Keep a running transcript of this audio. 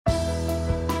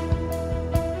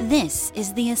This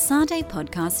is the Asade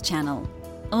Podcast Channel.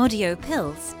 Audio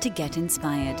pills to get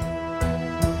inspired.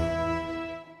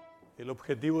 El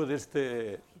objetivo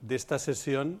de esta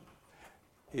sesión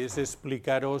es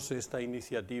explicaros esta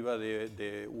iniciativa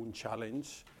de un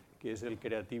challenge que es el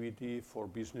Creativity for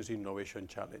Business Innovation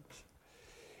Challenge.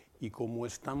 Y como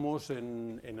estamos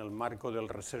en el marco del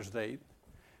Research Day,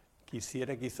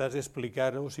 quisiera quizás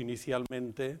explicaros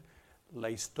inicialmente la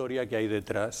historia que hay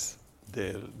detrás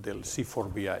del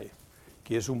C4BI,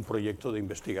 que es un proyecto de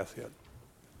investigación.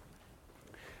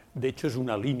 De hecho, es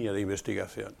una línea de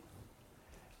investigación.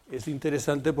 Es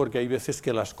interesante porque hay veces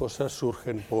que las cosas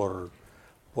surgen por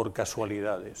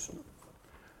casualidades, ¿no?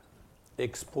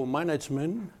 Expo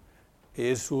Management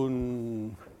es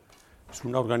una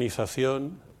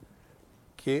organización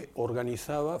que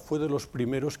fue de los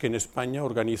primeros que en España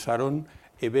organizaron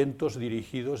eventos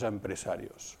dirigidos a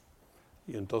empresarios.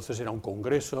 Y entonces era un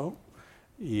congreso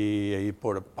y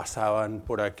pasaban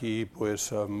por aquí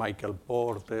pues Michael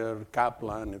Porter,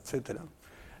 Kaplan, etc.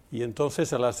 Y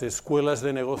entonces a las escuelas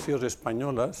de negocios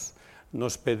españolas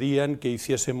nos pedían que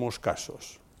hiciésemos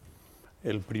casos.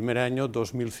 El primer año,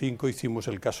 2005, hicimos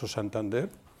el caso Santander,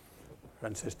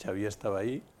 Francesc Xavier estaba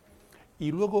ahí,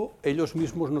 y luego ellos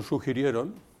mismos nos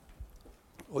sugirieron,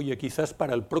 oye, quizás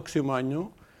para el próximo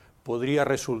año podría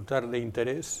resultar de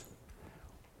interés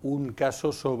un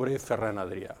caso sobre Ferran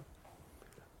Adrià.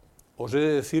 Os he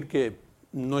de decir que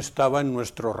no estaba en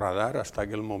nuestro radar hasta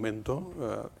aquel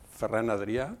momento Ferran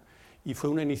Adrià, y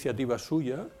fue una iniciativa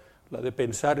suya, la de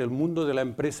pensar el mundo de la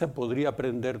empresa podría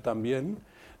aprender también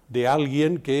de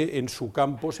alguien que en su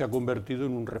campo se ha convertido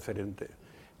en un referente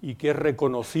y que es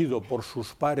reconocido por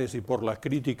sus pares y por la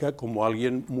crítica como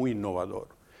alguien muy innovador.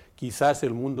 Quizás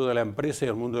el mundo de la empresa y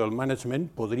el mundo del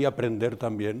management podría aprender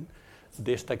también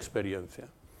de esta experiencia.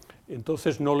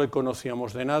 Entonces no le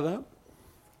conocíamos de nada,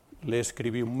 le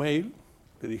escribí un mail,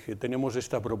 le dije, tenemos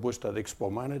esta propuesta de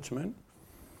Expo Management,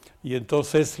 y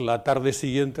entonces la tarde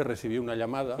siguiente recibí una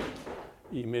llamada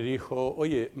y me dijo,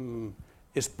 oye,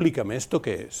 explícame, ¿esto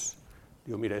qué es?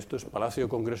 Digo, mira, esto es Palacio de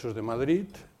Congresos de Madrid,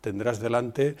 tendrás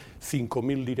delante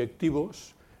 5.000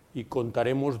 directivos y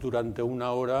contaremos durante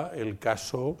una hora el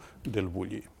caso del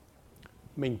bullying.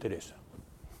 Me interesa.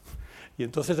 Y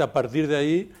entonces a partir de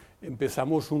ahí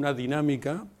empezamos una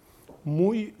dinámica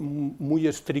muy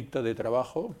estricta de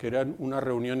trabajo, que eran unas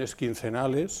reuniones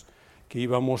quincenales que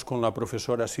íbamos con la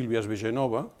profesora Silvia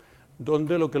Svegenova,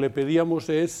 donde lo que le pedíamos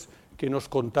es que nos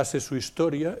contase su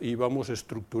historia y íbamos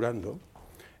estructurando.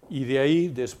 Y de ahí,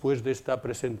 después de esta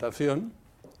presentación,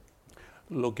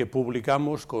 lo que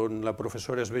publicamos con la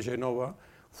profesora Svegenova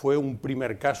fue un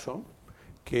primer caso,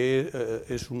 que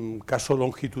es un caso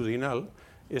longitudinal,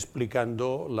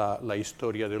 explicando la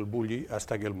historia del bullying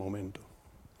hasta aquel momento.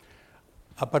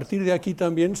 A partir de aquí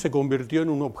también se convirtió en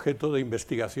un objeto de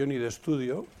investigación y de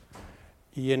estudio,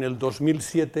 y en el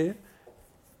 2007,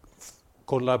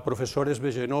 con la profesora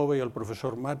Svegenova y el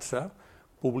profesor Matza,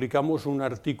 publicamos un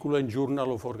artículo en Journal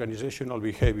of Organizational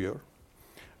Behavior.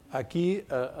 Aquí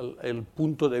el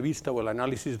punto de vista o el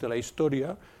análisis de la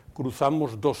historia,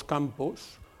 cruzamos dos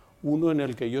campos, uno en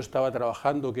el que yo estaba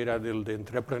trabajando, que era el de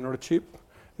entrepreneurship,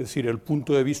 es decir, el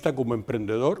punto de vista como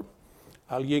emprendedor,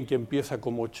 alguien que empieza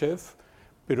como chef,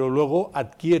 pero luego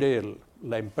adquiere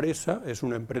la empresa, es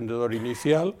un emprendedor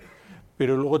inicial,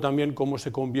 pero luego también cómo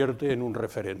se convierte en un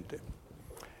referente.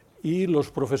 Y los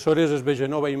profesores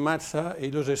Svegenova y Matza,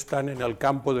 ellos están en el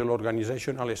campo del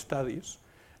Organizational Studies.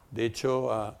 De hecho,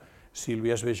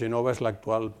 Silvia Svegenova es la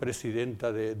actual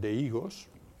presidenta de IGOS,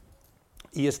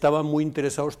 y estaban muy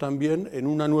interesados también en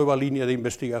una nueva línea de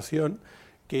investigación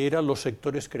que eran los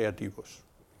sectores creativos,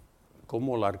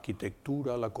 como la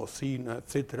arquitectura, la cocina,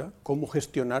 etcétera, cómo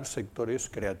gestionar sectores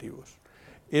creativos.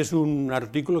 Es un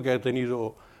artículo que ha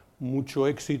tenido mucho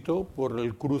éxito por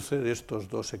el cruce de estos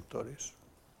dos sectores.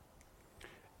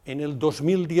 En el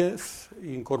 2010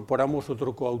 incorporamos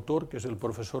otro coautor, que es el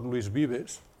profesor Luis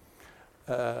Vives.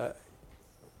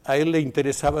 A él le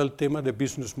interesaba el tema de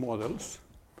business models,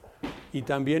 y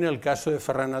también el caso de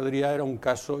Ferran Adrià era un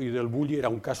caso, y del bullying era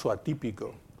un caso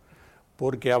atípico,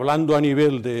 porque hablando a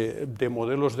nivel de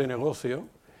modelos de negocio,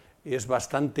 es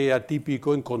bastante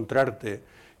atípico encontrarte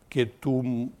que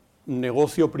tu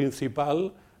negocio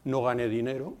principal no gane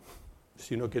dinero,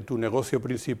 sino que tu negocio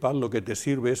principal lo que te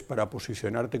sirve es para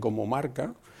posicionarte como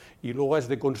marca, y luego has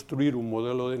de construir un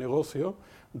modelo de negocio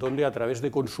donde a través de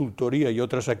consultoría y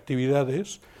otras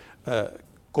actividades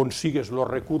consigues los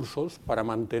recursos para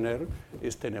mantener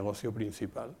este negocio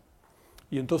principal.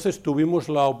 Y entonces tuvimos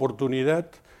la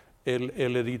oportunidad,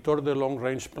 el editor de Long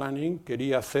Range Planning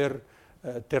quería hacer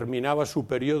terminaba su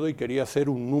periodo y quería hacer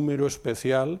un número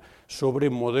especial sobre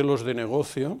modelos de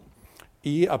negocio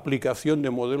y aplicación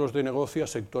de modelos de negocio a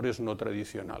sectores no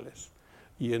tradicionales.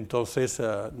 Y entonces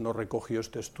nos recogió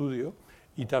este estudio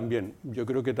y también yo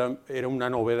creo que era una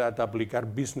novedad aplicar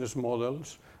business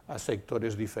models a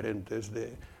sectores diferentes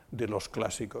de los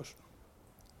clásicos.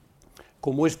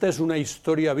 Como esta es una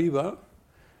historia viva,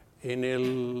 en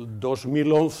el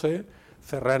 2011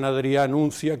 Ferran Adrià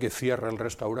anuncia que cierra el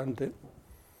restaurante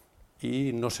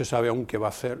y no se sabe aún qué va a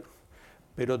hacer,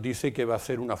 pero dice que va a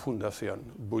hacer una fundación,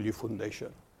 Bulli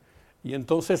Foundation. Y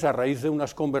entonces, a raíz de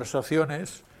unas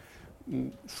conversaciones,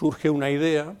 surge una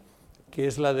idea que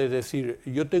es la de decir,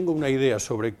 yo tengo una idea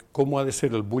sobre cómo ha de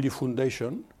ser el Bulli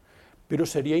Foundation, pero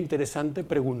sería interesante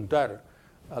preguntar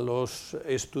a los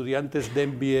estudiantes de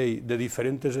MBA de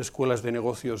diferentes escuelas de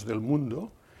negocios del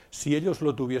mundo, si ellos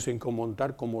lo tuviesen que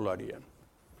montar, ¿cómo lo harían?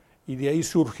 Y de ahí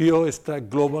surgió esta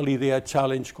Global Idea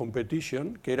Challenge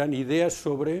Competition, que eran ideas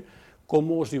sobre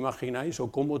cómo os imagináis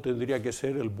o cómo tendría que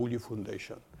ser el Bulli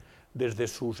Foundation, desde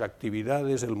sus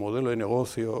actividades, el modelo de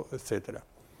negocio, etc.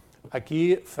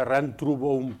 Aquí Ferran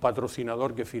tuvo un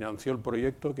patrocinador que financió el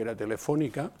proyecto, que era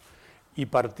Telefónica, y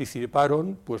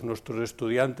participaron pues, nuestros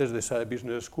estudiantes de SADE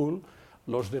Business School,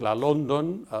 los de la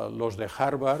London, los de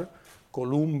Harvard,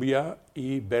 Columbia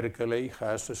y Berkeley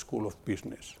Haas School of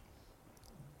Business.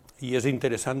 Y es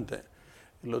interesante.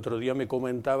 El otro día me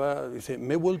comentaba, dice,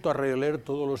 me he vuelto a releer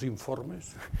todos los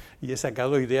informes y he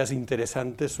sacado ideas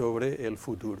interesantes sobre el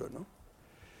futuro, ¿no?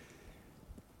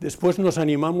 Después nos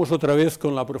animamos otra vez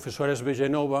con la profesora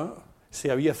Svegenova, se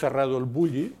había cerrado el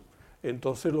Bulli,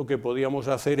 entonces lo que podíamos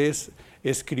hacer es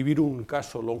escribir un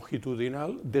caso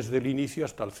longitudinal desde el inicio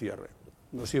hasta el cierre.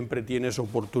 No siempre tienes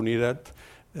oportunidad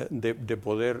de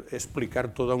poder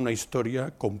explicar toda una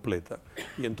historia completa.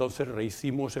 Y entonces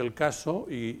rehicimos el caso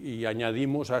y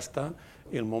añadimos hasta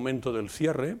el momento del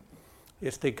cierre.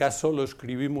 Este caso lo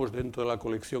escribimos dentro de la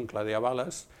colección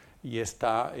Cladeavalas y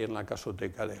está en la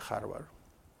casoteca de Harvard.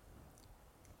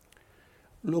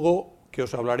 Luego, que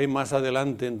os hablaré más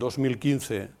adelante, en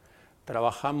 2015,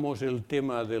 trabajamos el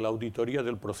tema de la auditoría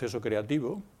del proceso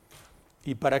creativo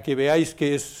y para que veáis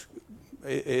que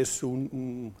es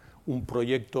un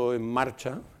proyecto en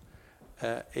marcha,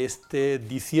 este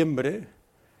diciembre,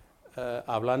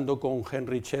 hablando con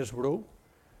Henry Chesbrough,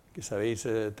 que sabéis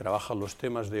trabaja los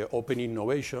temas de Open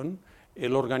Innovation,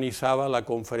 él organizaba la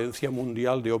conferencia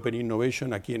mundial de Open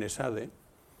Innovation aquí en ESADE,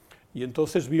 y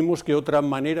entonces vimos que otra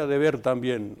manera de ver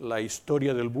también la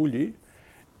historia del Bulli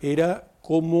era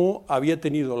cómo había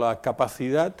tenido la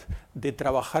capacidad de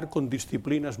trabajar con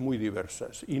disciplinas muy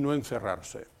diversas y no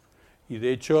encerrarse. Y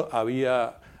de hecho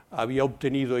había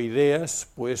obtenido ideas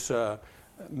pues,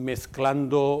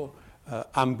 mezclando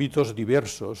ámbitos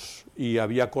diversos y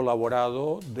había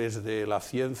colaborado desde la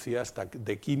ciencia hasta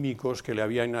de químicos que le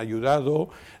habían ayudado,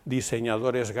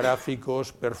 diseñadores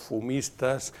gráficos,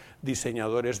 perfumistas,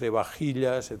 diseñadores de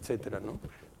vajillas, etc., ¿no?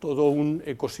 Todo un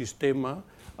ecosistema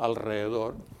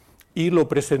alrededor. Y lo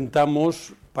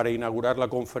presentamos para inaugurar la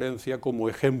conferencia como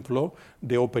ejemplo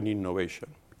de Open Innovation.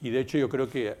 Y de hecho yo creo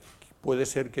que puede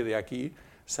ser que de aquí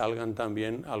salgan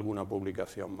también alguna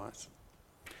publicación más.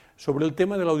 Sobre el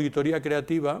tema de la auditoría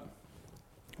creativa,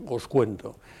 os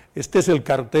cuento. Este es el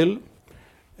cartel,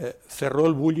 cerró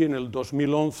el Bulli en el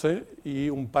 2011 y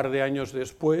un par de años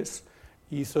después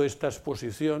hizo esta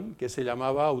exposición que se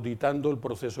llamaba Auditando el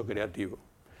proceso creativo.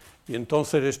 Y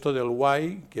entonces esto del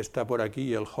why, que está por aquí,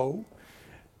 y el how,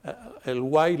 el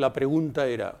why, la pregunta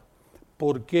era,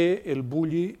 ¿por qué el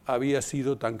Bulli había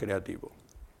sido tan creativo?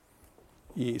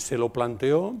 Y se lo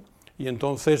planteó, y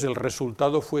entonces el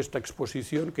resultado fue esta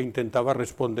exposición que intentaba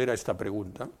responder a esta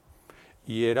pregunta.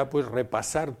 Y era pues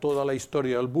repasar toda la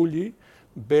historia del Bulli,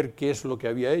 ver qué es lo que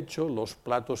había hecho, los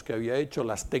platos que había hecho,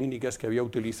 las técnicas que había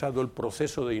utilizado, el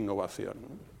proceso de innovación.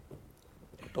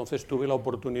 Entonces tuve la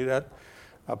oportunidad,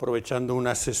 aprovechando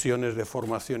unas sesiones de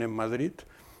formación en Madrid,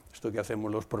 esto que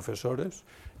hacemos los profesores,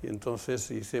 y entonces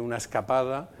hice una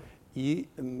escapada y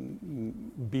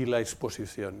vi la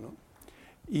exposición, ¿no?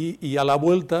 Y a la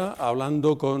vuelta,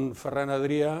 hablando con Ferran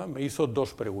Adrià, me hizo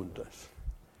dos preguntas.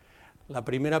 La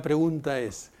primera pregunta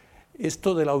es,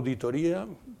 ¿esto de la auditoría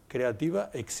creativa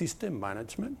existe en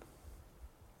management?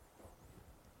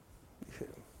 Dije,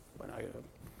 bueno,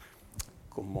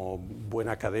 como buen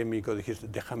académico dijiste,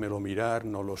 déjamelo mirar,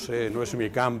 no lo sé, no es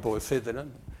mi campo, etc.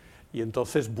 Y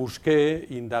entonces busqué,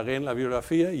 indagué en la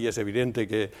bibliografía y es evidente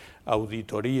que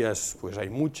auditorías, pues hay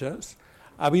muchas.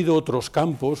 Ha habido otros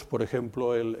campos, por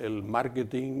ejemplo, el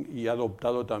marketing, y ha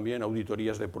adoptado también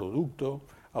auditorías de producto,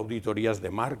 auditorías de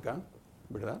marca,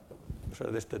 ¿verdad? O sea,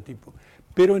 de este tipo.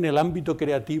 Pero en el ámbito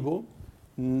creativo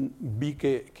vi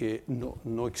que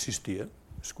no existía.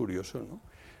 Es curioso, ¿no?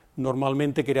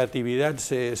 Normalmente creatividad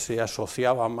se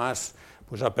asociaba más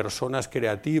pues, a personas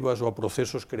creativas o a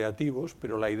procesos creativos,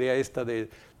 pero la idea esta de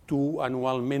tú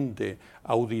anualmente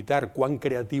auditar cuán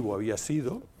creativo habías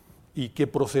sido y qué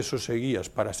proceso seguías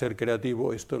para ser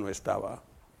creativo, esto no estaba.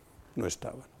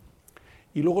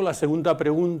 Y luego la segunda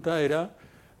pregunta era,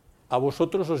 ¿a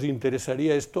vosotros os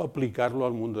interesaría esto aplicarlo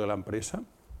al mundo de la empresa,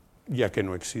 ya que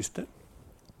no existe?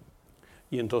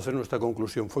 Y entonces nuestra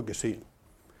conclusión fue que sí.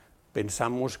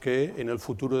 Pensamos que en el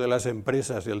futuro de las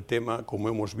empresas el tema, como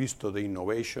hemos visto, de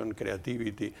innovation,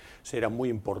 creativity, será muy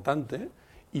importante,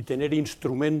 y tener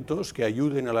instrumentos que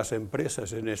ayuden a las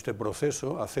empresas en este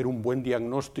proceso a hacer un buen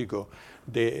diagnóstico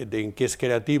de en qué es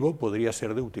creativo podría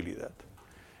ser de utilidad.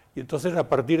 Y entonces a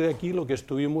partir de aquí lo que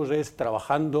estuvimos es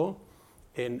trabajando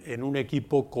en un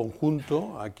equipo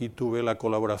conjunto. Aquí tuve la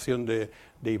colaboración de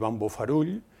Iván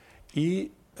Bofarull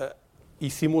y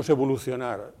hicimos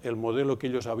evolucionar el modelo que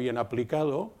ellos habían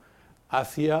aplicado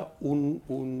hacia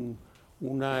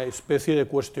una especie de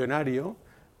cuestionario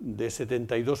de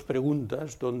 72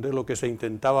 preguntas, donde lo que se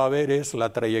intentaba ver es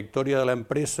la trayectoria de la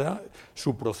empresa,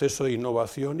 su proceso de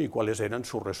innovación y cuáles eran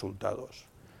sus resultados,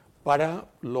 para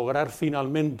lograr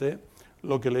finalmente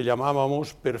lo que le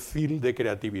llamábamos perfil de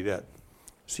creatividad.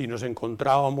 Si nos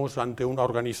encontrábamos ante una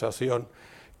organización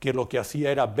que lo que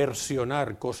hacía era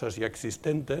versionar cosas ya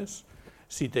existentes,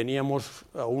 si teníamos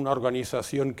una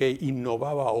organización que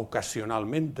innovaba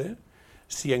ocasionalmente,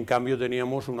 si en cambio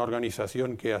teníamos una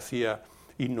organización que hacía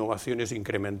innovaciones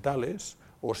incrementales,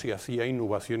 o si hacía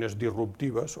innovaciones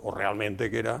disruptivas, o realmente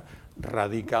que era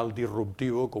radical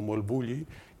disruptivo, como el Bulli,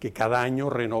 que cada año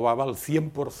renovaba al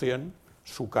 100%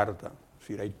 su carta. Es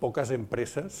decir, hay pocas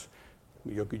empresas,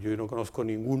 yo no conozco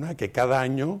ninguna, que cada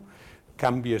año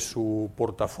cambie su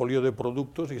portafolio de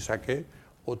productos y saque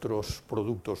otros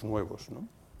productos nuevos, ¿no?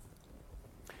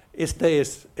 Esta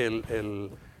es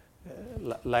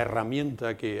la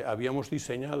herramienta que habíamos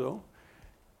diseñado.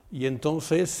 Y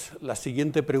entonces la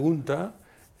siguiente pregunta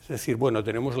es decir, bueno,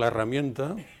 tenemos la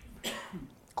herramienta,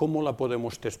 ¿cómo la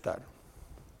podemos testar?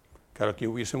 Claro, aquí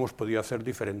hubiésemos podido hacer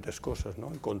diferentes cosas,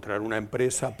 ¿no? Encontrar una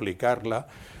empresa, aplicarla,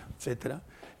 etc.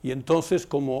 Y entonces,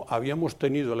 como habíamos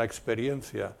tenido la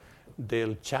experiencia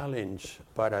del challenge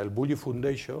para el Bulli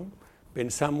Foundation,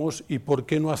 pensamos, ¿y por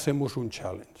qué no hacemos un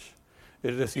challenge?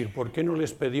 Es decir, ¿por qué no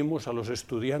les pedimos a los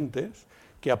estudiantes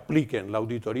que apliquen la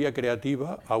auditoría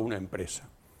creativa a una empresa?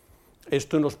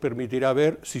 Esto nos permitirá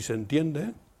ver si se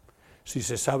entiende, si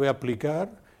se sabe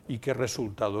aplicar y qué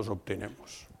resultados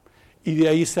obtenemos. Y de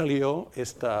ahí salió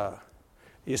esta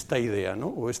idea, ¿no?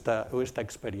 o esta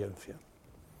experiencia.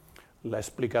 La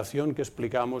explicación que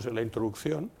explicamos en la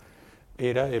introducción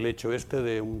era el hecho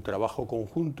de un trabajo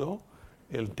conjunto,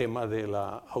 el tema de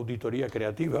la auditoría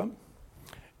creativa,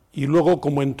 y luego,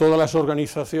 como en todas las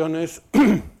organizaciones,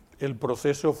 el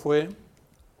proceso fue,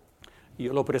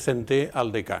 yo lo presenté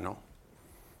al decano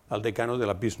de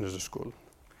la Business School.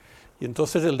 Y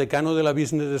entonces el decano de la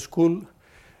Business School,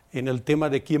 en el tema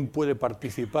de quién puede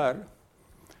participar,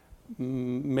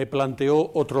 me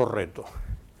planteó otro reto,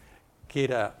 que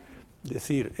era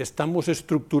decir, estamos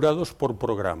estructurados por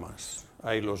programas.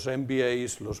 Hay los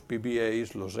MBAs, los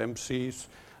PBAs, los MCs,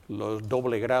 los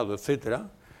doble grado, etc.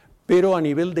 Pero a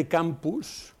nivel de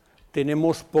campus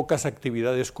tenemos pocas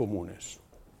actividades comunes.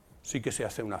 Sí que se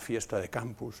hace una fiesta de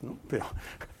campus, ¿no? Pero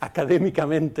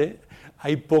académicamente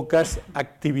hay pocas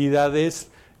actividades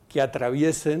que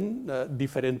atraviesen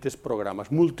diferentes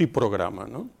programas, multiprograma,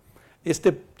 ¿no?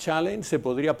 Este challenge se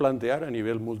podría plantear a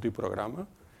nivel multiprograma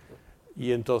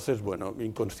y entonces, bueno,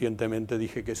 inconscientemente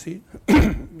dije que sí,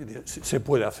 se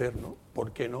puede hacer, ¿no?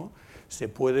 ¿Por qué no?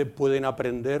 Pueden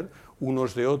aprender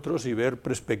unos de otros y ver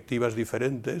perspectivas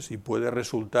diferentes y puede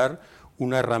resultar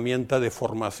una herramienta de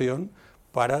formación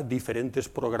para diferentes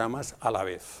programas a la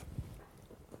vez.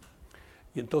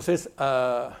 Y entonces,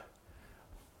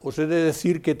 os he de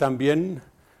decir que también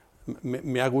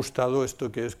me ha gustado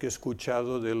esto que he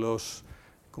escuchado de los,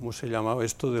 ¿cómo se llamaba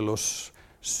esto? De los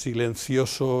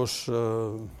silenciosos,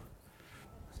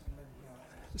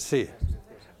 sí,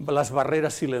 las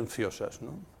barreras silenciosas,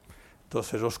 ¿no?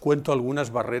 Entonces, os cuento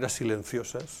algunas barreras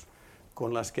silenciosas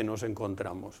con las que nos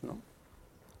encontramos, ¿no?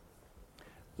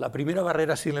 La primera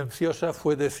barrera silenciosa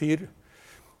fue decir,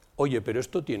 oye, pero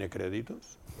esto tiene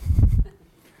créditos.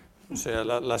 O sea,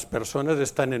 las personas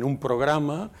están en un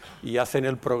programa y hacen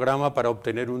el programa para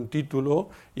obtener un título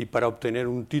y para obtener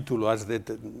un título has de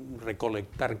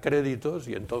recolectar créditos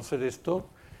y entonces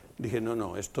dije,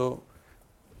 no, esto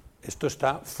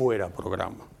está fuera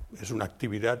programa. Es una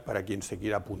actividad para quien se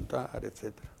quiera apuntar,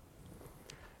 etc.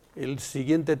 El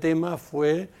siguiente tema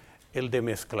fue el de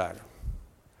mezclar.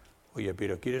 Oye,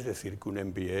 pero ¿quieres decir que un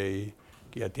MBA,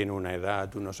 que ya tiene una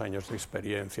edad, unos años de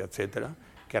experiencia, etcétera,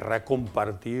 querrá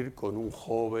compartir con un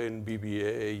joven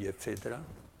BBA, etcétera?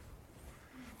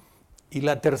 Y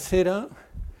la tercera,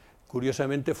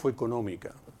 curiosamente, fue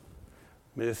económica.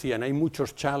 Me decían, hay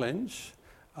muchos challenges,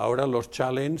 ahora los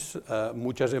challenges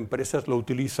muchas empresas lo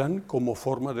utilizan como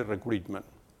forma de recruitment.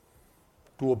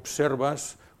 Tú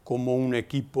observas cómo un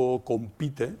equipo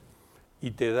compite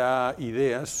y te da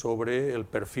ideas sobre el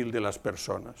perfil de las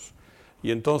personas.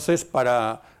 Y entonces,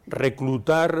 para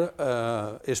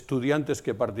reclutar estudiantes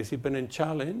que participen en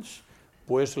challenge,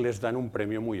 pues les dan un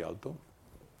premio muy alto,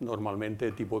 normalmente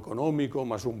de tipo económico,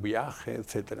 más un viaje,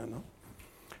 etcétera, ¿no?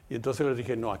 Y entonces les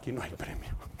dije, no, aquí no hay premio,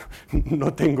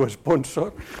 no tengo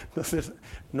sponsor, entonces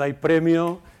no hay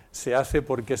premio, se hace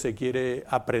porque se quiere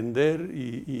aprender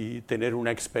y tener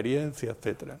una experiencia,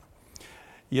 etcétera.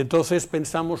 Y entonces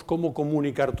pensamos cómo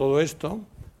comunicar todo esto,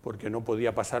 porque no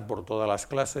podía pasar por todas las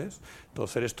clases,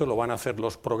 entonces esto lo van a hacer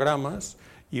los programas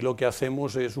y lo que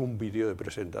hacemos es un vídeo de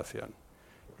presentación.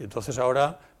 Entonces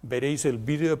ahora veréis el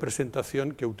vídeo de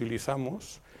presentación que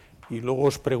utilizamos y luego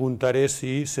os preguntaré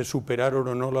si se superaron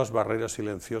o no las barreras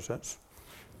silenciosas.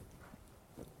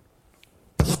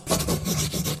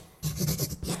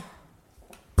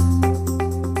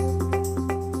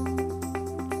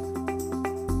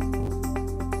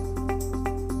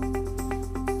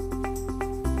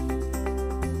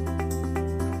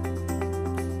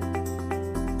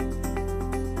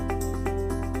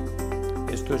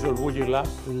 Esto es el Bully Lab.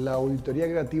 La auditoría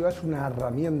creativa es una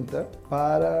herramienta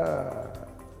para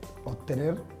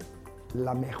obtener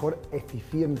la mejor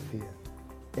eficiencia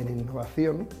en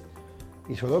innovación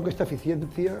y sobre todo que esta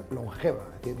eficiencia longeva,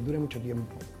 que dure mucho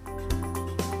tiempo.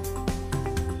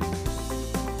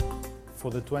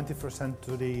 For the 21st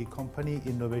century company,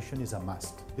 innovation is a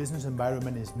must. Business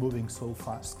environment is moving so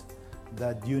fast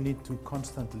that you need to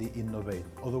constantly innovate.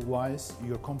 Otherwise,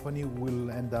 your company will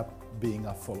end up being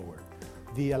a follower.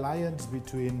 The alliance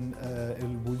between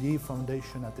El Bulli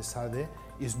Foundation and ESADE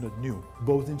is not new.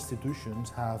 Both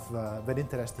institutions have very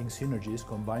interesting synergies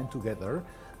combined together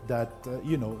that,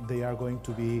 they are going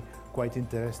to be quite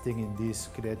interesting in this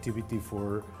Creativity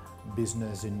for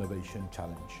Business Innovation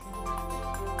Challenge.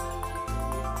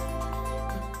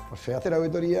 Pues se hace la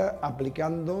auditoría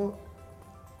aplicando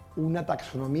una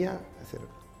taxonomía, es decir,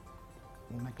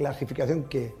 una clasificación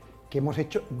que hemos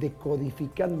hecho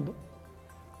decodificando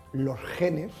los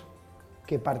genes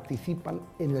que participan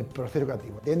en el proceso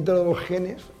creativo. Dentro de los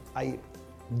genes hay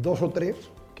 2 o 3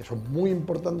 que son muy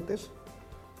importantes,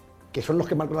 que son los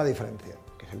que marcan la diferencia,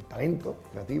 que es el talento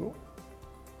creativo,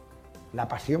 la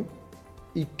pasión,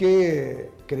 y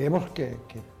que creemos que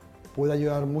puede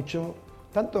ayudar mucho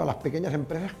tanto a las pequeñas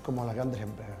empresas como a las grandes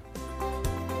empresas.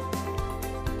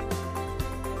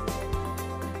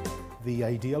 The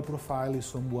ideal profile is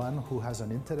someone who has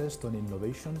an interest on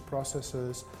innovation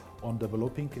processes, on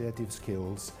developing creative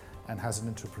skills, and has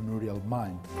an entrepreneurial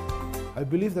mind. I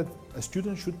believe that a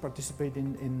student should participate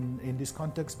in this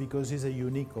context because it's a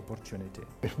unique opportunity.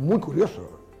 Es muy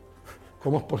curioso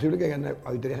cómo es posible que hayan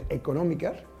auditorías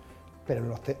económicas,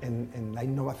 pero en la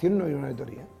innovación no hay una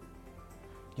auditoría.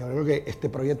 Yo creo que este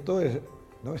proyecto,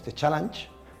 este challenge,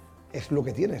 es lo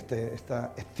que tiene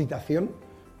esta excitación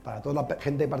para toda la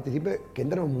gente que participe, que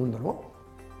entra en un mundo nuevo.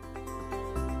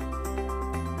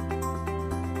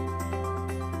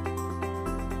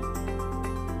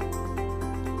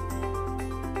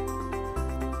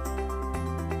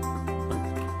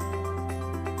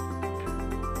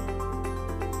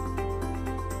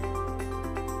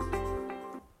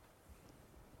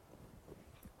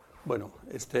 Bueno,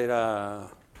 este era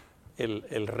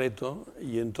el reto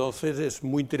y entonces es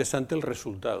muy interesante el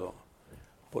resultado,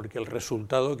 porque el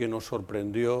resultado que nos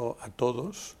sorprendió a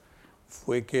todos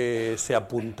fue que se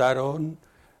apuntaron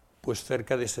pues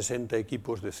cerca de 60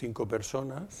 equipos de 5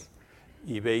 personas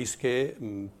y veis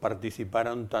que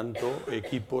participaron tanto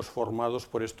equipos formados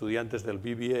por estudiantes del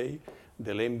BBA,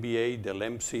 del MBA,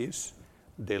 del MSIS,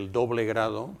 del doble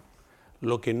grado.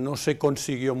 Lo que no se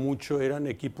consiguió mucho eran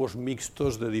equipos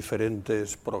mixtos de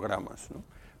diferentes programas, ¿no?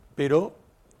 Pero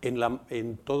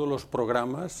en todos los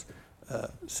programas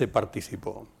se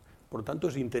participó. Por tanto,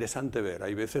 es interesante ver,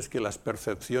 hay veces que las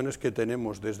percepciones que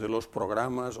tenemos desde los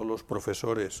programas o los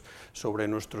profesores sobre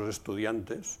nuestros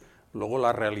estudiantes, luego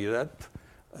la realidad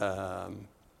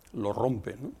lo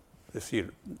rompe, ¿no? Es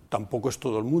decir, tampoco es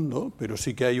todo el mundo, pero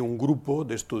sí que hay un grupo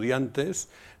de estudiantes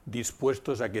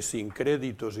dispuestos a que sin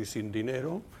créditos y sin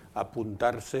dinero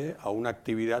apuntarse a una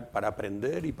actividad para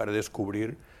aprender y para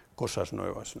descubrir cosas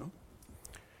nuevas, ¿no?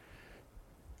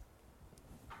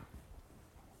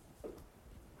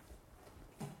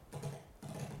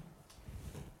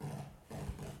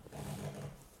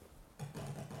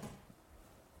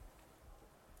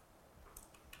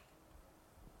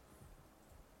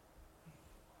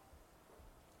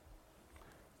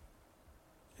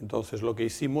 Entonces lo que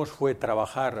hicimos fue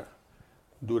trabajar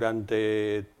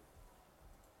durante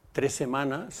 3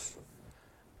 semanas.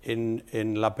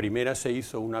 En la primera se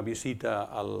hizo una visita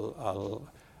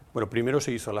bueno, primero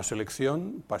se hizo la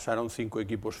selección, pasaron 5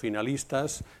 equipos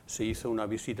finalistas, se hizo una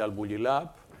visita al Bully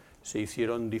Lab, se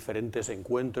hicieron diferentes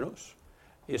encuentros.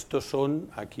 Estos son,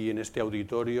 aquí en este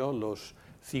auditorio, los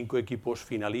 5 equipos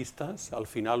finalistas. Al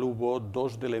final hubo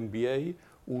 2 del MBA,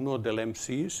 uno del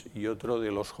MSIS y otro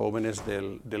de los jóvenes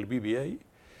del BBA.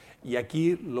 Y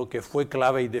aquí lo que fue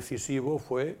clave y decisivo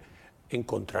fue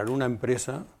encontrar una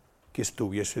empresa que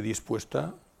estuviese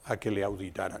dispuesta a que le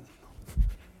auditaran.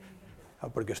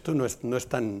 Porque esto no es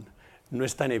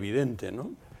tan evidente,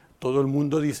 ¿no? Todo el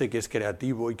mundo dice que es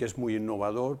creativo y que es muy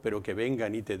innovador, pero que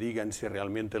vengan y te digan si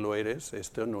realmente lo eres,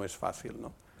 esto no es fácil,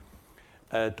 ¿no?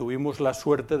 Tuvimos la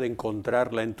suerte de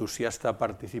encontrar la entusiasta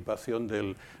participación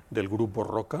del Grupo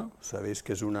Roca. Sabéis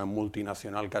que es una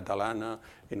multinacional catalana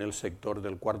en el sector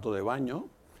del cuarto de baño,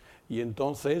 y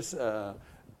entonces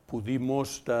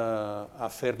pudimos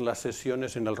hacer las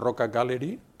sesiones en el Roca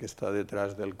Gallery, que está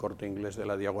detrás del Corte Inglés de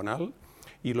la Diagonal,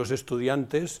 y los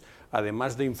estudiantes,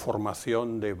 además de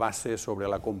información de base sobre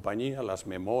la compañía, las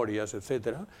memorias,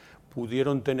 etcétera,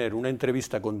 pudieron tener una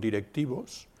entrevista con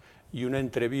directivos y una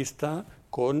entrevista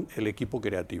con el equipo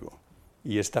creativo.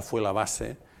 Y esta fue la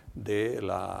base de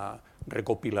la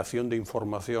recopilación de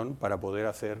información para poder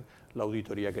hacer la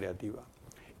auditoría creativa.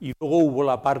 Y luego hubo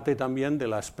la parte también de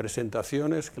las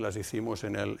presentaciones, que las hicimos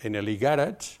en el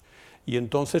eGarage, y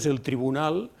entonces el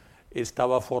tribunal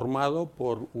estaba formado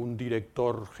por un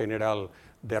director general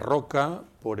de Roca,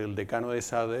 por el decano de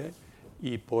SADE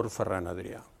y por Ferran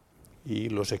Adrià. Y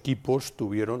los equipos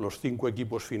los 5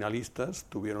 equipos finalistas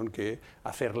tuvieron que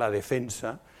hacer la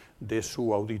defensa de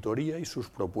su auditoría y sus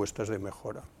propuestas de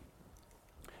mejora.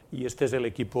 Y este es el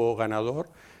equipo ganador,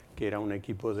 que era un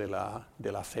equipo de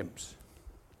la CEMS.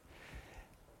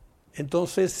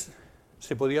 Entonces,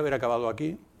 se podía haber acabado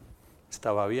aquí.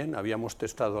 Estaba bien, habíamos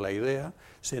testado la idea,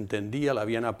 se entendía, la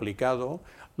habían aplicado,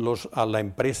 a la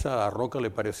empresa, a Roca, le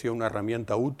pareció una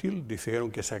herramienta útil, dijeron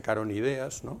que sacaron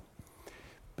ideas, ¿no?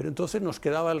 Pero entonces nos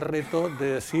quedaba el reto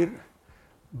de decir,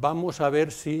 vamos a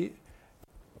ver si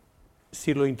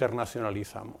lo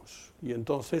internacionalizamos. Y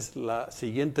entonces la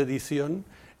siguiente edición,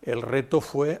 el reto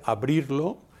fue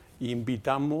abrirlo, e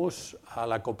invitamos a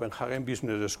la Copenhagen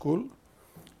Business School.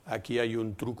 Aquí hay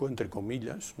un truco, entre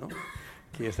comillas, ¿no?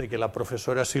 Que es de que la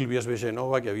profesora Silvia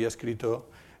Svegenova, que había escrito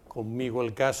conmigo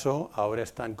el caso, ahora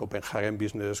está en Copenhagen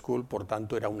Business School, por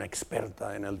tanto era una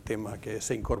experta en el tema que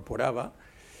se incorporaba.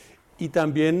 Y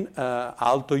también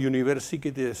Aalto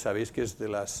University, sabéis que es de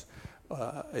las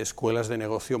escuelas de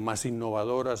negocio más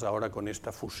innovadoras ahora con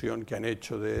esta fusión que han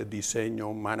hecho de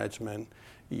diseño, management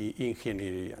y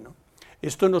ingeniería, ¿no?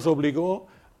 Esto nos obligó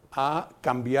a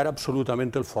cambiar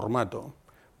absolutamente el formato,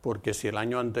 porque si el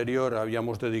año anterior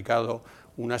habíamos dedicado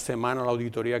una semana a la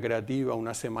auditoría creativa,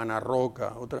 una semana a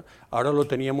Roca, otra, ahora lo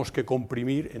teníamos que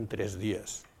comprimir en 3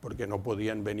 días, porque no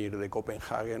podían venir de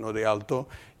Copenhagen o de Aalto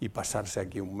y pasarse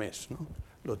aquí un mes, ¿no?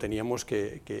 Lo teníamos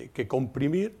que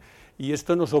comprimir, y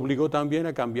esto nos obligó también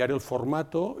a cambiar el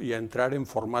formato y a entrar en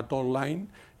formato online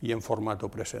y en formato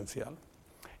presencial.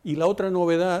 Y la otra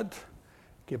novedad,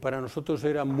 que para nosotros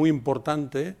era muy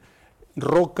importante,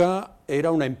 Roca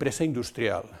era una empresa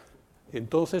industrial.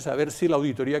 Entonces, a ver si la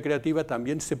auditoría creativa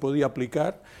también se podía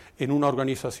aplicar en una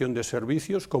organización de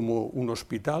servicios como un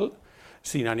hospital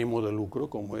sin ánimo de lucro,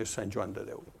 como es Sant Joan de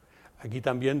Déu. Aquí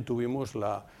también tuvimos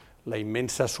la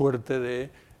inmensa suerte de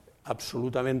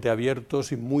absolutamente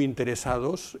abiertos y muy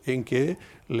interesados en que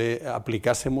le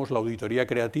aplicásemos la auditoría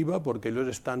creativa, porque ellos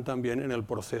están también en el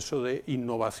proceso de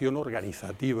innovación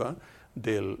organizativa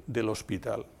del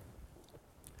hospital.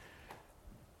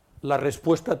 La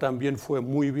respuesta también fue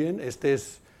muy bien. Este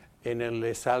es en el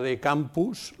ESADE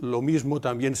Campus, lo mismo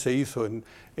también se hizo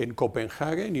en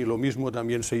Copenhagen y lo mismo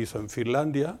también se hizo en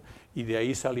Finlandia, y de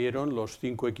ahí salieron los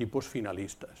 5 equipos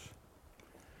finalistas.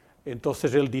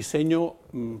 Entonces el diseño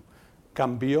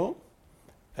cambió.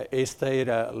 Esta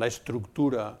era la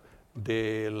estructura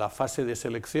de la fase de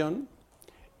selección,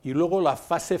 y luego la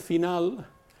fase final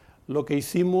lo que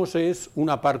hicimos es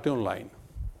una parte online.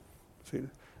 ¿Sí?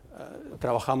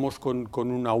 Trabajamos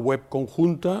con una web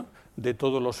conjunta de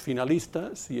todos los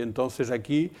finalistas, y entonces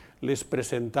aquí les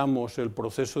presentamos el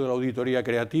proceso de la auditoría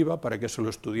creativa para que se lo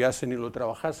estudiasen y lo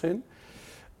trabajasen.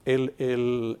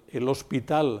 El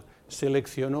hospital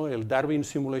seleccionó el Darwin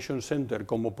Simulation Center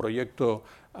como proyecto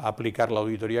a aplicar la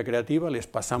auditoría creativa, les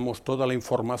pasamos toda la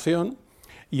información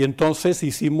y entonces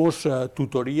hicimos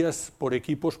tutorías por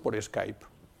equipos por Skype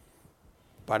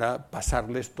para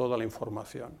pasarles toda la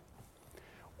información.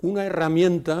 Una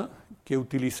herramienta que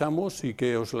utilizamos y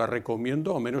que os la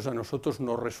recomiendo, al menos a nosotros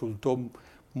nos resultó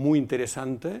muy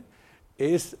interesante,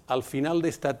 es al final de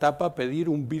esta etapa pedir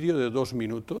un vídeo de 2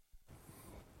 minutos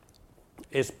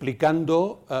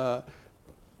explicando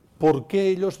por qué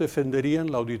ellos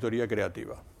defenderían la auditoría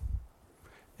creativa.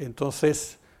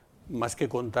 Entonces, más que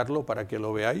contarlo para que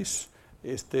lo veáis,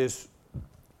 este es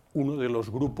uno de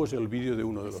los grupos, el vídeo de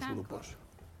uno de los grupos.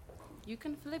 You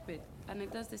can flip it and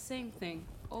it does the same thing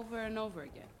over and over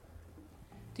again.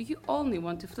 Do you only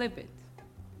want to flip it?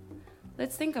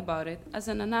 Let's think about it as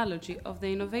an analogy of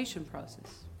the innovation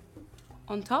process.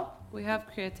 On top, we have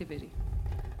creativity.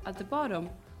 At the bottom,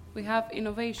 we have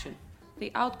innovation,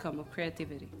 the outcome of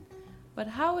creativity. But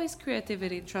how is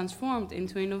creativity transformed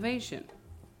into innovation?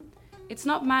 It's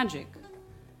not magic.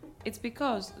 It's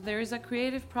because there is a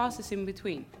creative process in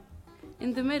between,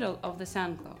 in the middle of the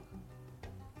sand clock.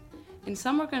 In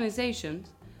some organizations,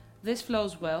 this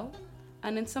flows well,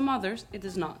 and in some others, it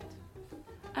does not.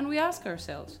 And we ask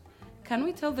ourselves, can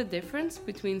we tell the difference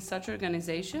between such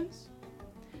organizations?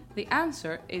 The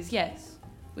answer is yes.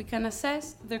 We can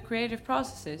assess their creative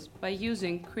processes by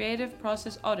using creative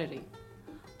process auditing,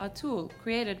 a tool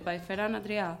created by Ferran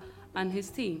Adrià and his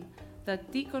team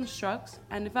that deconstructs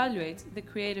and evaluates the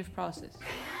creative process.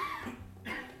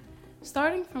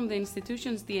 Starting from the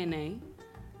institution's DNA,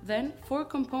 then 4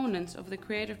 components of the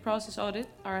creative process audit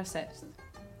are assessed.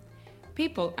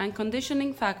 People and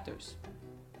conditioning factors,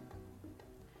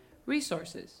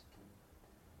 resources,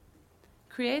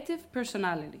 creative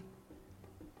personality,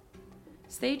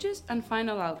 stages and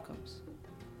final outcomes.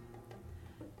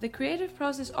 The creative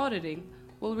process auditing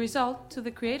will result to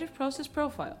the creative process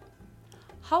profile.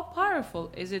 How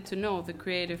powerful is it to know the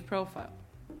creative profile?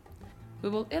 We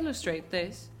will illustrate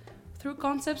this through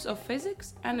concepts of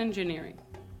physics and engineering.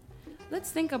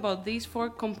 Let's think about these 4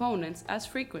 components as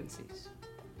frequencies.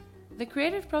 The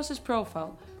creative process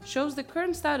profile shows the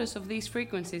current status of these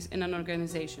frequencies in an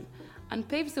organization and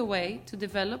paves the way to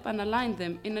develop and align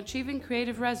them in achieving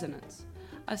creative resonance,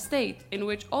 a state in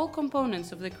which all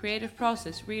components of the creative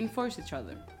process reinforce each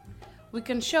other. We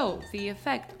can show the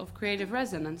effect of creative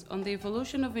resonance on the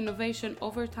evolution of innovation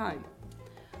over time.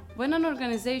 When an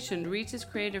organization reaches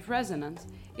creative resonance,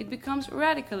 it becomes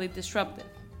radically disruptive.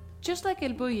 Just like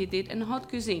El Bulli did in haute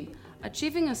cuisine,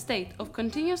 achieving a state of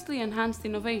continuously enhanced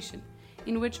innovation,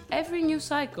 in which every new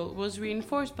cycle was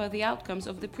reinforced by the outcomes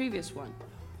of the previous one.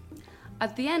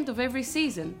 At the end of every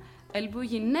season, El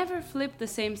Bulli never flipped the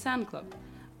same sand club,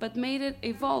 but made it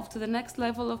evolve to the next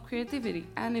level of creativity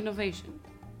and innovation.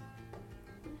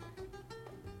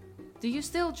 Do you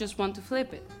still just want to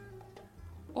flip it?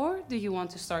 Or do you want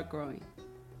to start growing?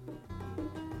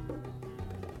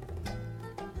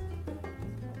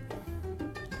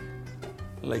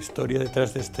 La historia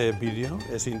detrás de este vídeo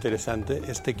es interesante.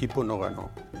 Este equipo no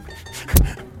ganó,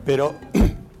 pero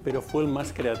fue el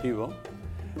más creativo.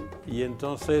 Y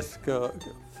entonces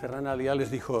Ferran Adrià les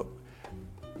dijo,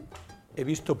 he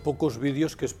visto pocos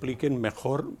vídeos que expliquen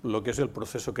mejor lo que es el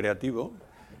proceso creativo,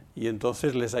 y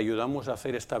entonces les ayudamos a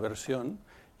hacer esta versión,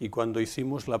 y cuando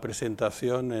hicimos la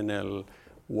presentación en el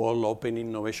World Open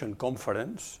Innovation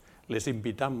Conference, les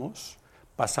invitamos,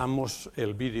 pasamos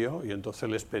el vídeo y entonces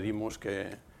les pedimos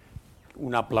que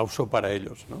un aplauso para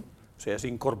ellos, ¿no? O sea, es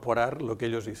incorporar lo que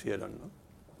ellos hicieron, ¿no?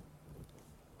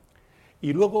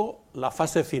 Y luego la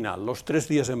fase final, los 3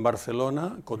 días en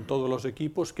Barcelona con todos los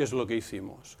equipos. ¿Qué es lo que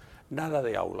hicimos? Nada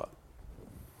de aula.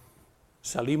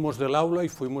 Salimos del aula y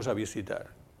fuimos a visitar.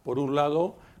 Por un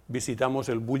lado, visitamos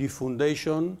el Bulli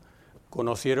Foundation,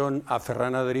 conocieron a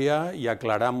Ferran Adrià y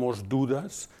aclaramos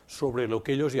dudas sobre lo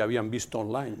que ellos ya habían visto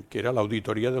online, que era la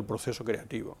auditoría del proceso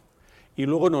creativo. Y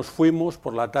luego nos fuimos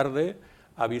por la tarde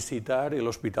a visitar el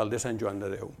Hospital de Sant Joan de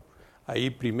Déu.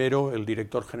 Ahí primero el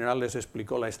director general les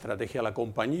explicó la estrategia de la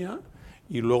compañía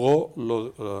y luego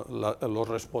los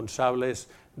responsables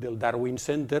del Darwin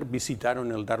Center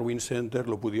visitaron el Darwin Center,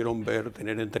 lo pudieron ver,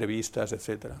 tener entrevistas,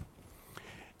 etc.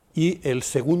 Y el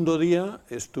segundo día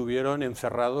estuvieron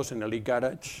encerrados en el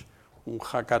eGarage, un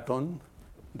hackathon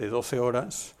de 12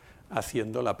 horas,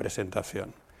 haciendo la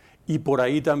presentación. Y por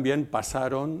ahí también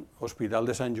pasaron Hospital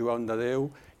de Sant Joan de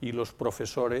Déu y los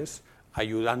profesores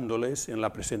ayudándoles en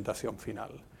la presentación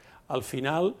final. Al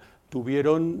final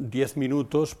tuvieron 10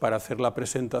 minutos para hacer la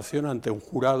presentación ante un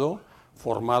jurado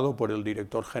formado por el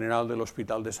director general del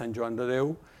Hospital de Sant Joan de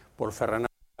Déu, por Ferran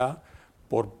Adrià,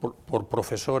 por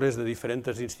profesores de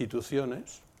diferentes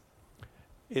instituciones.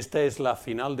 Esta es la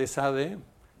final de SADE,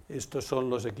 estos son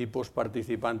los equipos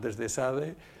participantes de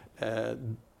SADE,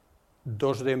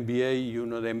 2 de MBA y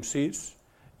 1 de M6,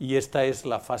 y esta es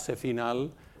la fase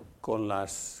final con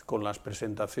las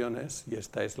presentaciones, y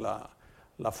esta es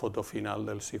la foto final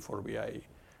del C4BI,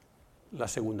 la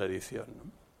segunda edición.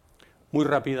 Muy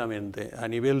rápidamente, a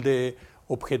nivel de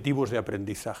objetivos de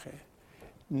aprendizaje,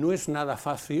 no es nada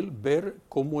fácil ver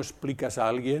cómo explicas a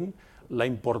alguien la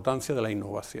importancia de la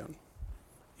innovación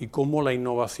y cómo la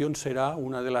innovación será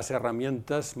una de las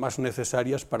herramientas más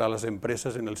necesarias para las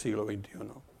empresas en el siglo XXI.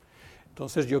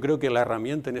 Entonces yo creo que la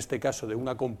herramienta, en este caso de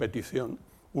una competición,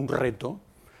 un reto,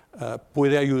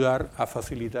 puede ayudar a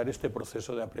facilitar este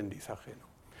proceso de aprendizaje,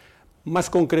 ¿no? Más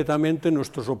concretamente,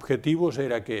 nuestros objetivos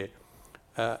era que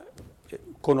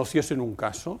conociesen un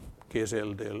caso, que es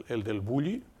el del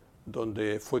bully,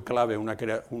 donde fue clave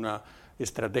una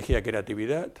estrategia de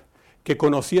creatividad, que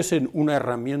conociesen una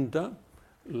herramienta,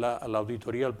 la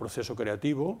auditoría del proceso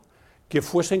creativo, que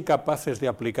fuesen capaces de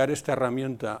aplicar esta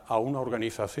herramienta a una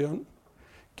organización,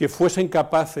 que fuesen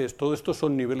capaces, todo esto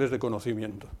son niveles de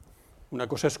conocimiento. Una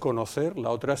cosa es conocer, la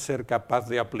otra es ser capaz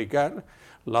de aplicar,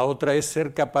 la otra es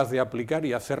ser capaz de aplicar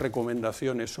y hacer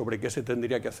recomendaciones sobre qué se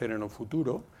tendría que hacer en el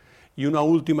futuro, y una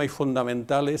última y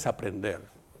fundamental es aprender.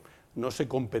 No se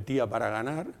competía para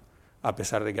ganar, a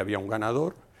pesar de que había un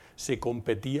ganador, se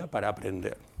competía para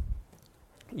aprender.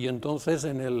 Y entonces,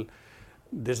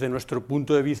 desde nuestro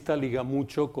punto de vista, liga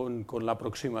mucho con la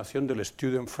aproximación del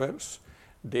Student First.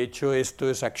 De hecho, esto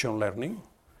es Action Learning.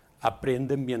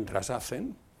 Aprenden mientras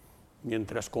hacen,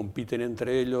 mientras compiten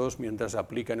entre ellos, mientras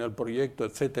aplican el proyecto,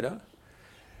 etc.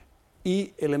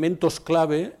 Y elementos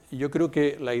clave, yo creo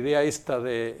que la idea esta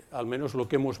de, al menos lo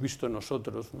que hemos visto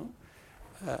nosotros, ¿no?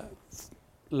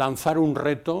 Lanzar un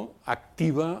reto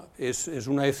activa es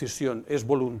una decisión, es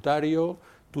voluntario,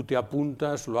 tú te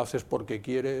apuntas, lo haces porque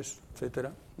quieres, etc.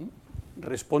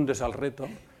 Respondes al reto.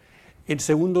 En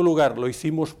segundo lugar, lo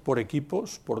hicimos por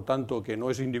equipos, por tanto que no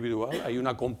es individual, hay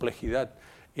una complejidad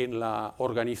en la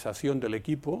organización del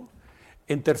equipo.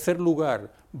 En tercer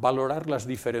lugar, valorar las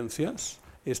diferencias.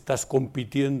 Estás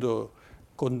compitiendo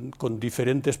con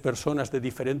diferentes personas de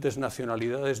diferentes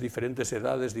nacionalidades, diferentes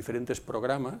edades, diferentes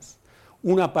programas.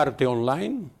 Una parte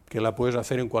online, que la puedes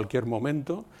hacer en cualquier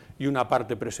momento, y una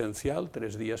parte presencial,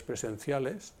 3 días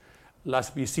presenciales.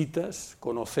 Las visitas,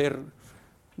 conocer,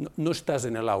 no estás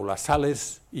en el aula,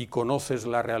 sales y conoces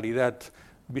la realidad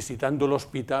visitando el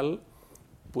hospital,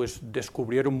 pues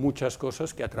descubrieron muchas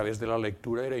cosas que a través de la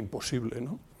lectura era imposible,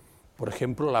 ¿no? Por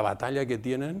ejemplo, la batalla que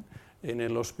tienen en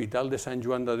el hospital de Sant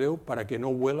Joan de Déu para que no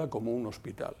huela como un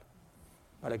hospital,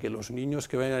 para que los niños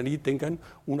que vayan allí tengan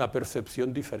una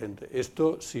percepción diferente.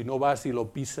 Esto, si no vas y lo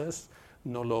pisas,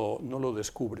 no lo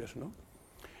descubres, ¿no?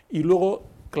 Y luego,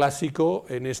 clásico,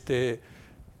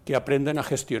 que aprendan a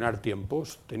gestionar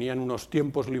tiempos. Tenían unos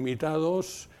tiempos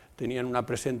limitados, tenían una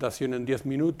presentación en 10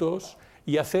 minutos,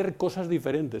 y hacer cosas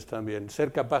diferentes también,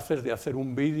 ser capaces de hacer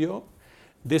un vídeo,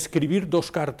 de escribir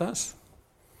 2 cartas.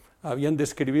 Habían de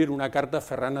escribir una carta a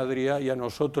Ferran Adrià y a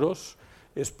nosotros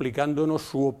explicándonos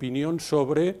su opinión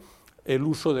sobre el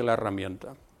uso de la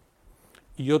herramienta,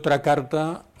 y otra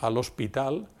carta al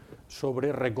hospital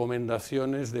sobre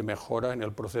recomendaciones de mejora en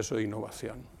el proceso de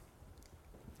innovación.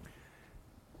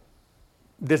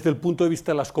 Desde el punto de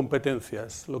vista de las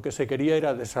competencias, lo que se quería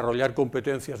era desarrollar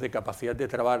competencias de capacidad de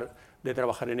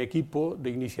trabajar en equipo, de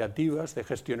iniciativas, de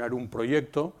gestionar un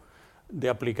proyecto, de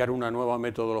aplicar una nueva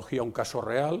metodología a un caso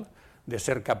real, de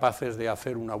ser capaces de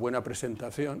hacer una buena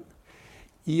presentación.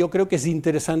 Y yo creo que es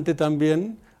interesante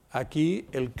también aquí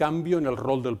el cambio en el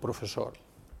rol del profesor.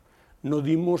 No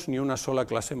dimos ni una sola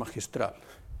clase magistral.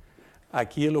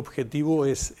 Aquí el objetivo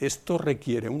es, esto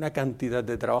requiere una cantidad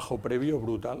de trabajo previo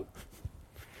brutal,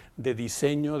 de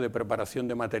diseño, de preparación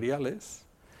de materiales.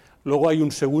 Luego hay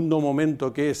un segundo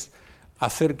momento que es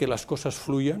hacer que las cosas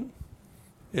fluyan,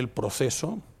 el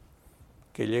proceso,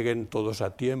 que lleguen todos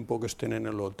a tiempo, que estén en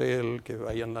el hotel, que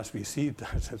vayan las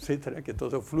visitas, etcétera, que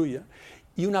todo fluya.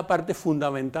 Y una parte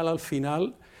fundamental al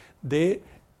final de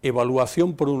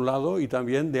evaluación por un lado y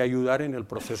también de ayudar en el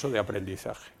proceso de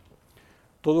aprendizaje.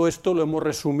 Todo esto lo hemos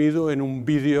resumido en un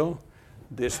vídeo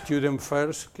de Student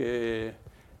First que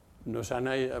nos han,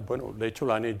 bueno, de hecho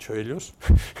lo han hecho ellos,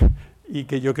 y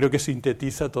que yo creo que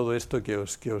sintetiza todo esto que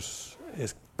os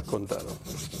he contado.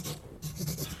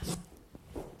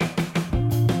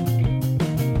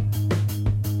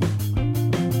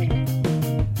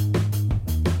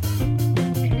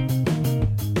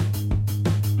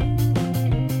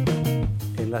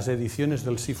 En las ediciones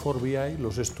del C4BI,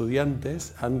 los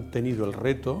estudiantes han tenido el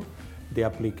reto de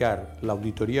aplicar la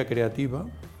auditoría creativa,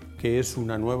 que es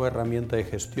una nueva herramienta de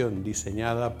gestión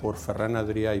diseñada por Ferran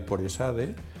Adrià y por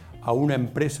ESADE, a una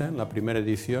empresa. En la primera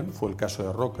edición fue el caso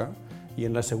de Roca, y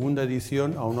en la segunda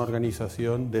edición a una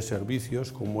organización de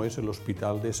servicios como es el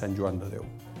Hospital de Sant Joan de Déu.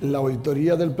 La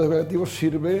auditoría del proceso creativo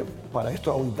sirve para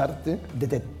esto, auditarte,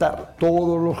 detectar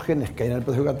todos los genes que hay en el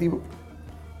proceso creativo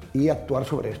y actuar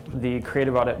sobre esto. The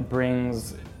creative audit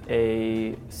brings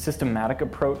a systematic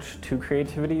approach to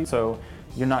creativity. So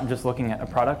you're not just looking at a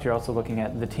product, you're also looking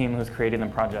at the team who's creating the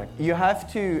project. You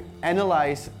have to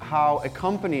analyze how a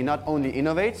company not only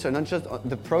innovates, so not just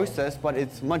the process, but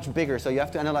it's much bigger. So you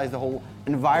have to analyze the whole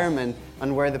environment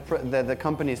and where the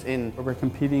company is in. We're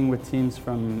competing with teams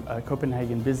from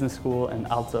Copenhagen Business School and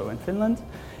Aalto in Finland.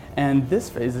 And this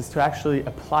phase is to actually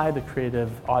apply the creative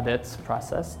audits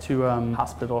process to a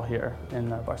hospital here in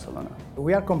Barcelona.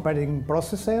 We are comparing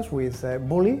processes with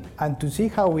Bully and to see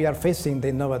how we are facing the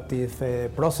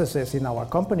innovative processes in our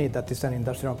company, that is an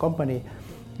industrial company.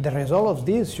 The result of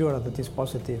this, sure, that is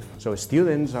positive. So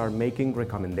students are making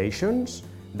recommendations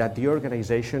that the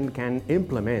organization can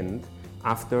implement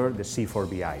after the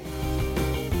C4BI.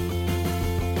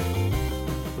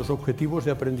 Los objetivos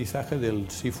de aprendizaje del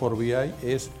C4BI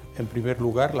es, en primer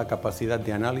lugar, la capacidad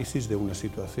de análisis de una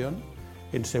situación.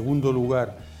 En segundo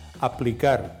lugar,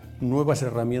 aplicar nuevas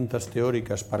herramientas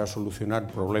teóricas para solucionar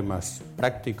problemas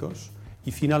prácticos. Y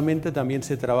finalmente también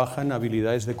se trabajan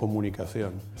habilidades de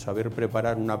comunicación, saber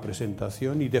preparar una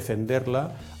presentación y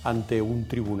defenderla ante un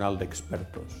tribunal de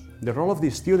expertos. The role of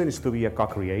the student is to be a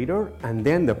co-creator, and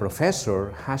then the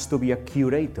professor has to be a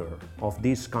curator of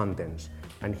these contents.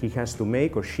 And he has to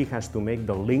make, or she has to make,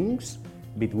 the links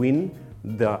between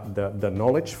the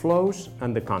knowledge flows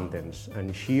and the contents.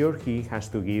 And she or he has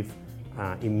to give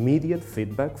immediate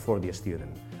feedback for the student.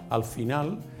 Al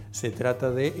final, se trata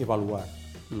de evaluar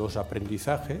los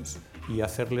aprendizajes y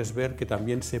hacerles ver que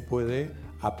también se puede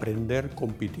aprender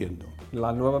compitiendo.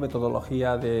 La nueva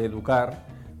metodología de educar,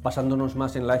 basándonos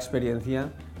más en la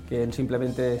experiencia que en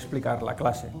simplemente explicar la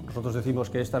clase. Nosotros decimos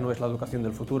que esta no es la educación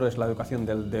del futuro, es la educación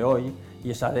del de hoy,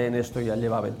 y esa de en esto ya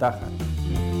lleva ventaja.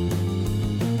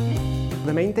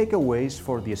 The main takeaways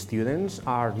for the students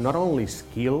are not only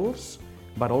skills,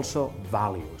 but also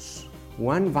values.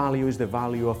 One value is the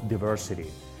value of diversity.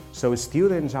 So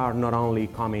students are not only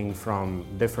coming from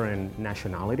different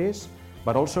nationalities,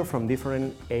 but also from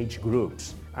different age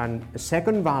groups. And the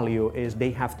second value is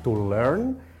they have to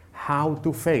learn how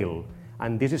to fail.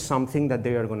 And this is something that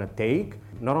they are going to take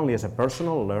not only as a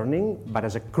personal learning, but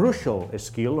as a crucial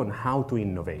skill on how to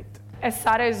innovate.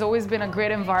 ESADE has always been a great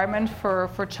environment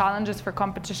for challenges, for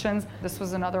competitions. This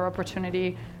was another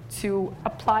opportunity to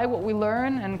apply what we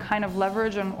learn and kind of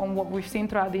leverage on what we've seen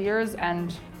throughout the years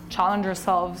and challenge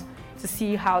ourselves to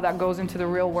see how that goes into the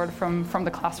real world from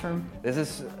the classroom. This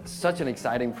is such an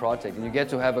exciting project, and you get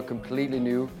to have a completely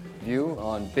new view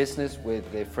on business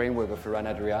with the framework of Ferran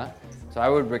Adrià. So I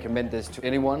would recommend this to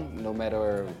anyone, no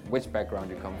matter which background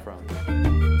you come from.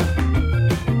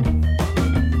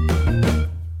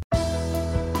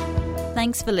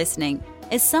 Thanks for listening.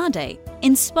 ESADE,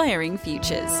 Inspiring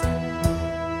Futures.